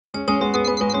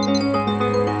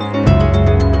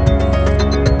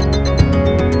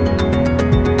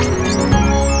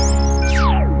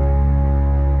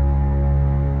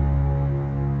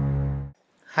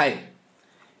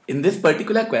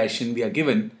particular question, we are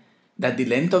given that the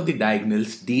length of the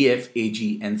diagonals DF,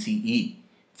 AG and CE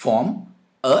form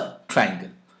a triangle.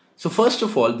 So first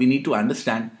of all, we need to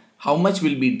understand how much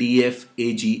will be DF,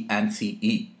 AG and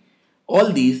CE.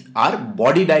 All these are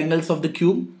body diagonals of the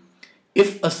cube.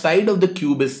 If a side of the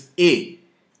cube is A,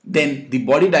 then the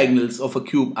body diagonals of a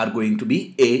cube are going to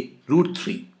be A root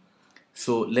 3.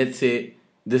 So let's say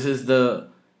this is the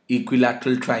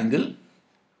equilateral triangle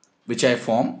which I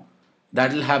form.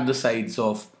 That will have the sides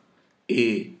of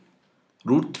A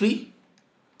root 3.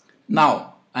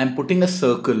 Now I am putting a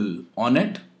circle on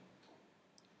it.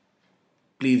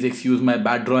 Please excuse my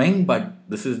bad drawing, but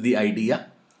this is the idea.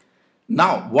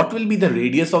 Now what will be the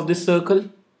radius of this circle?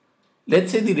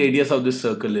 Let's say the radius of this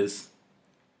circle is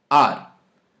R.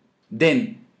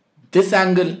 Then this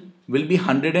angle will be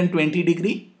 120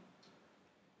 degree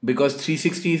because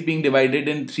 360 is being divided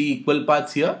in 3 equal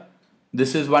parts here.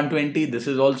 This is 120, this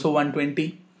is also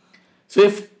 120. So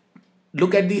if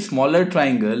look at the smaller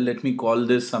triangle, let me call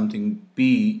this something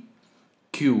P,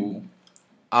 Q,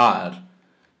 R.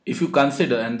 If you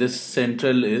consider, and this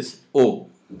central is O.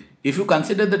 If you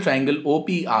consider the triangle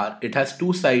OPR, it has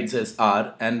two sides as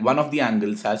R and one of the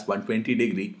angles has 120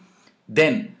 degree.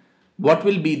 Then what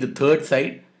will be the third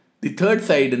side? The third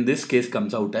side in this case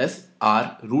comes out as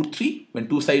R root 3 when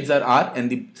two sides are R and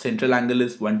the central angle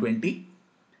is 120.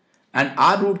 And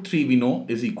R root 3 we know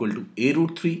is equal to A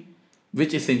root 3,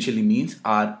 which essentially means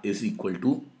R is equal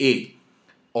to A,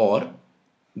 or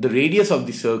the radius of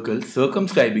the circle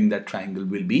circumscribing that triangle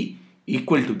will be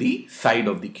equal to the side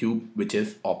of the cube, which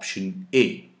is option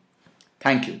A.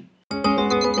 Thank you.